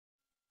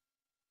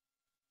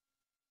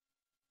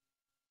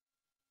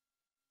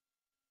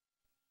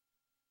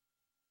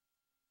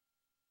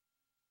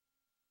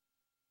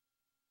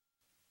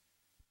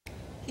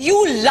You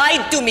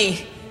lied to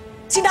me!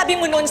 Sinabi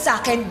mo noon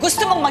sa akin,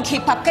 gusto mong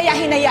mag-hip-hop kaya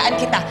hinayaan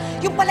kita.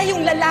 Yung pala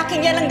yung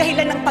lalaking yan ang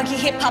dahilan ng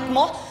pag-hip-hop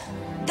mo?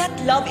 That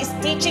love is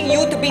teaching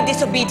you to be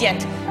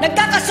disobedient.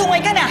 Nagkakasungay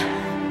ka na!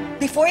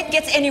 Before it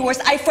gets any worse,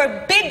 I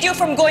forbid you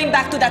from going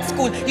back to that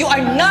school. You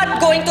are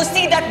not going to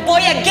see that boy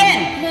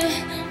again!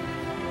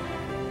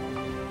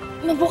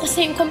 Ma, bukas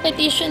na yung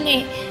competition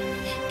eh.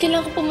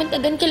 Kailangan ko pumunta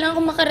doon. Kailangan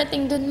ko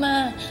makarating doon,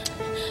 Ma.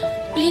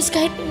 Please,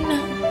 kahit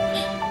na.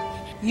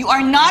 You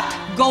are not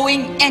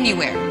going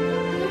anywhere.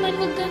 Naman,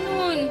 huwag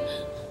ganun.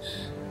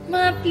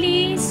 Ma,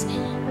 please.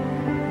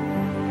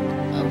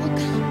 Ma, huwag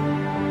ganun.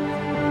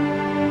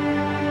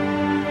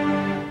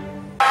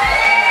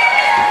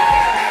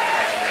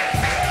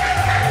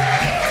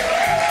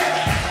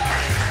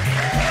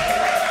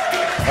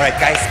 Alright,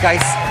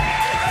 guys.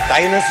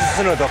 Tayo na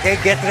susunod,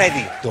 okay? Get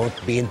ready. Don't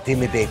be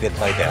intimidated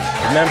by them.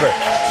 Remember,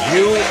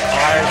 you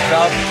are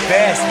the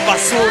best.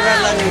 Basura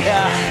lang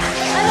yan.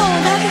 Ano,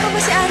 dati pa ba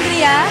si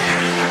Andrea?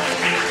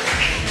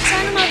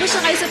 Sana mago siya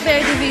kayo sa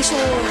fair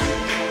division.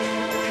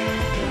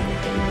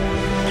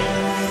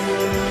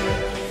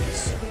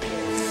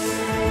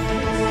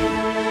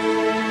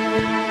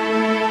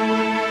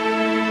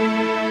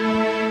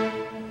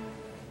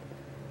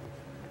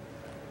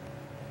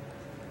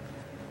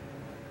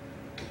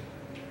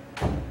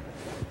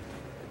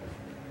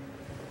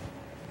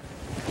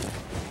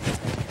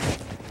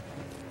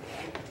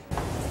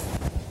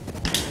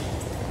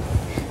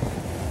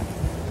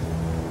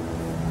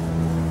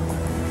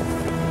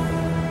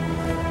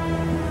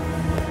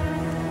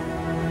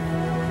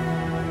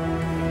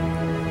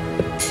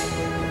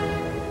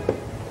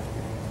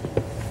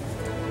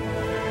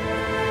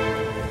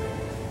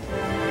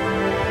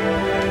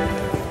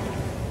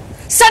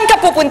 Saan ka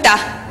pupunta?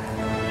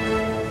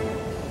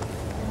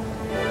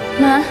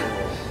 Ma?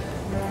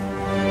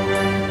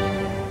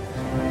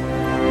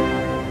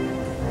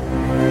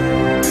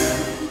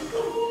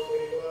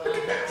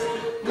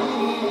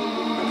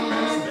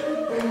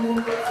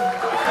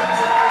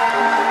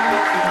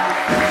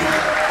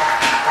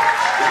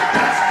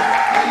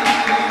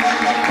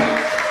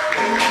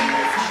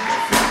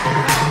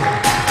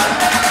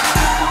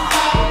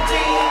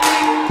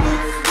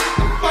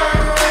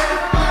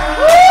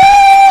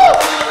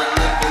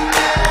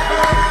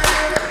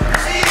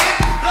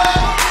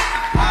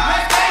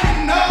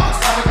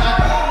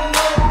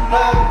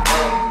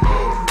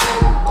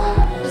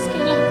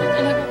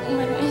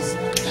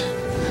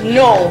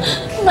 No.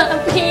 Ma,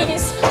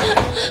 please.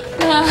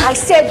 Ma. I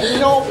said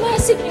no. Ma,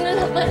 sige na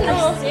naman,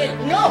 no. I said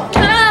no.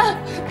 Ma!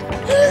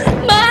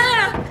 Ma!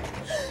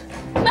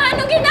 Ma,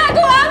 anong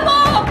ginagawa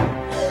mo?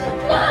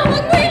 Ma,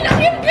 wag mo ilak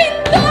yung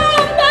pinto!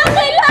 Ma,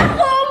 kailangan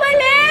ko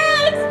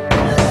umalis!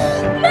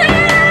 Ma!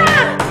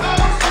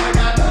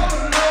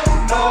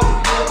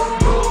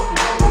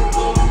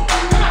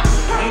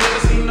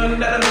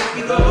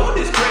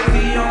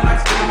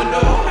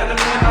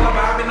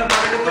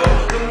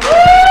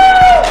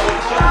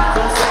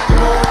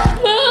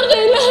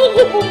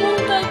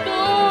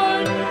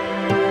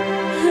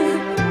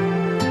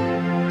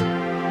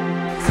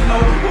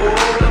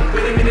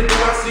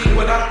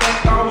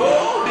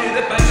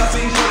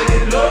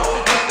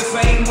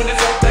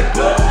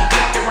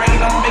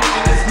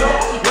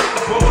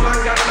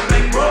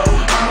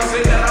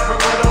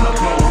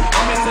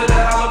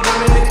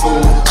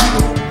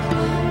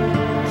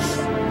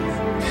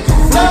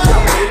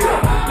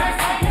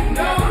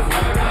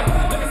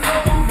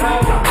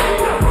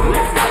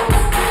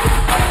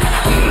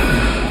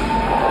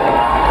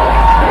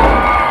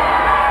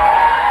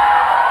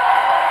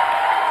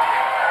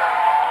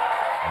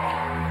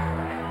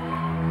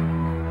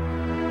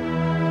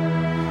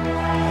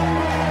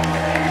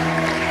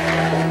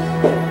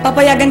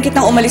 Papayagan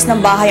kitang umalis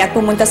ng bahay at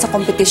pumunta sa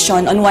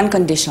kompetisyon on one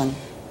condition.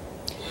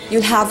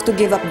 You'll have to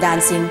give up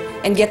dancing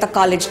and get a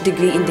college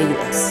degree in the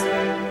US.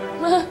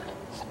 Ma.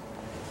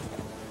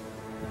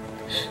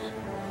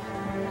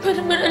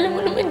 Naman, alam mo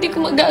naman, hindi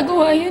ko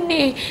magagawa yun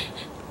eh.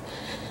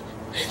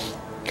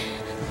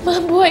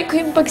 Ma, buhay ko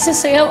yung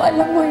pagsasayaw,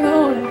 alam mo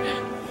yun.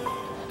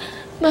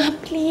 Ma,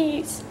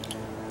 please.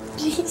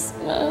 Please,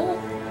 Ma.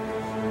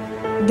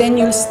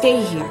 Then you'll stay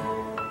here.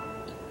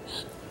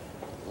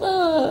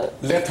 Ma.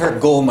 Let her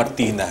go,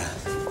 Martina.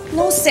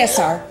 No,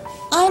 Cesar.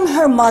 I'm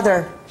her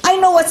mother. I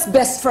know what's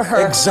best for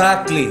her.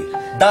 Exactly.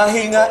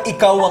 Dahil nga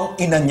ikaw ang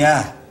ina niya.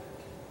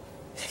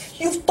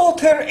 You've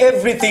taught her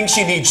everything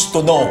she needs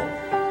to know.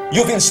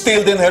 You've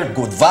instilled in her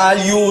good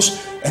values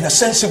and a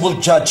sensible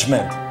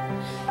judgment.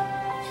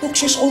 Look,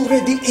 she's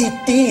already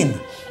 18.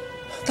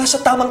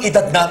 Nasa tamang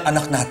edad na ang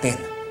anak natin.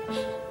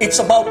 It's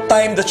about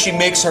time that she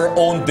makes her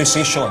own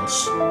decisions.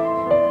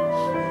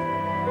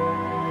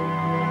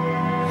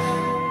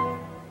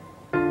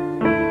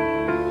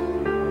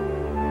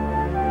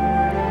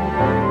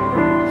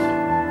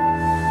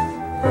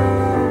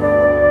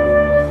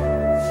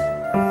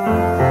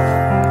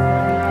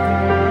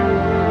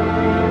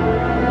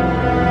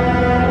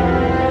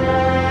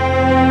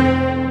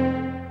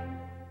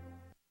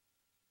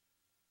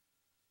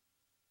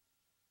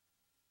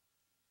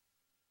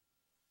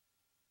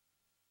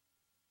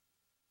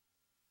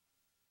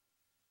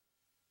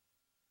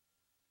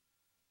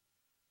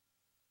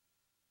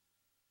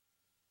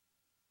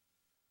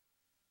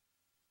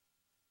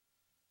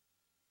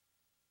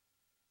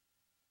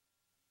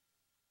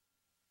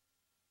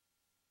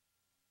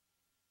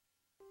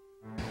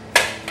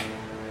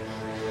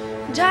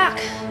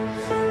 Jack!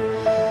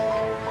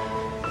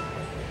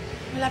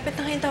 Malapit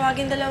na kayong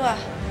tawagin dalawa.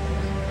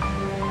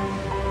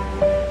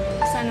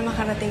 Sana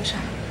makarating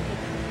siya.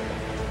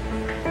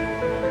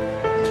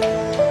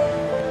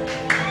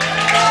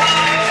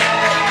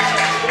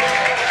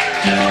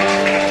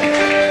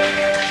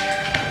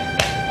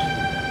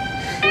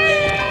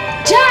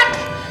 Jack!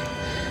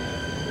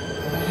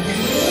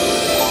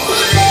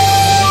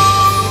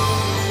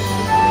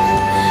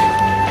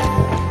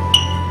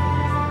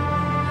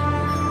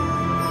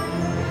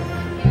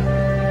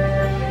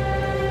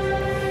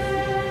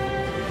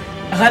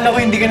 Akala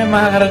ko hindi ka na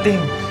makakarating.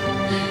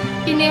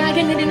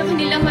 Pinayagan na rin ako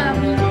nila,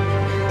 Mami.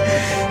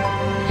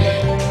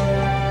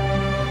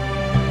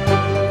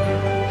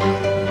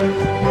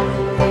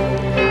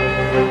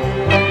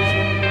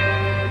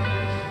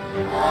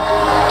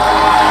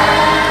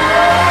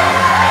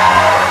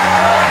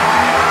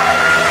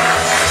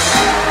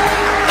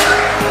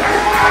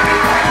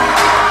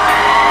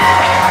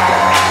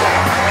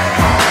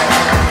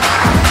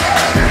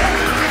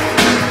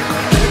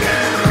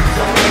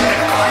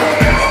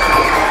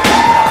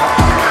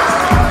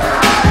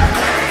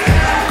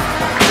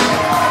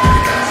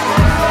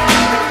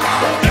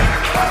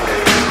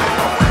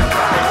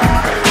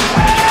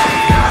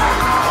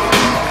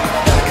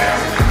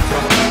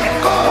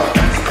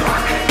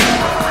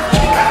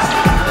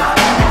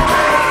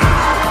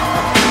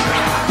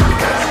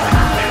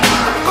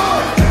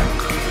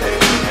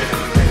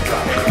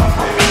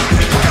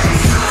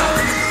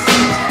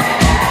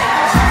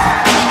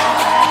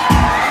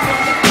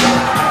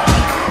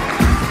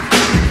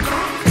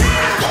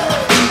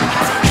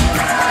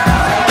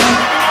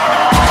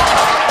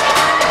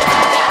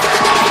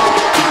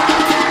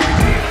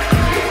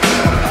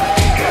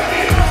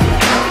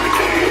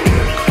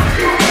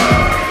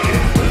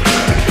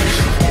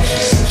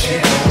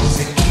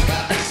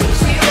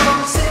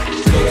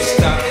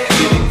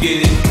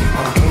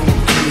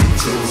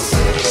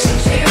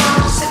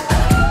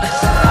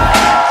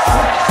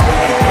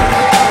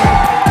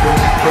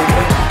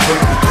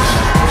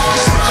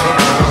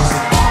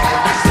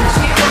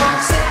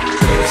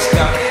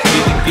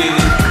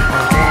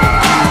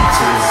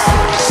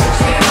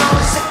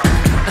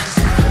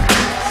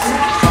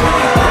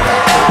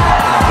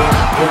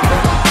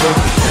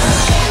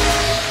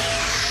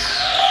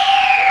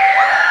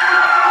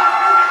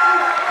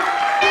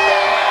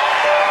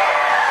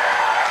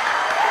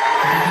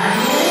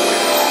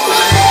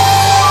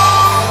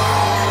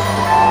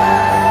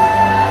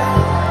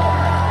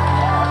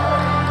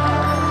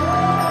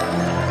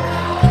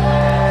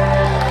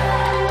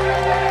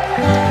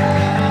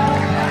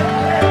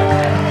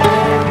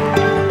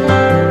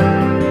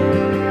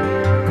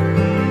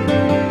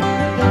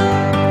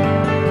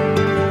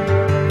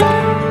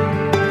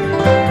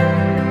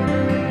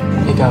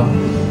 Ikaw,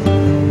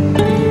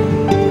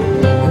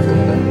 hopeful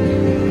ka?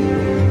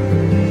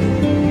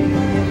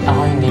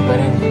 Ako hindi pa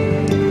rin.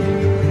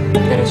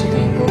 Pero sa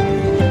tingin ko,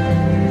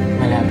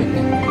 malapit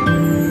na.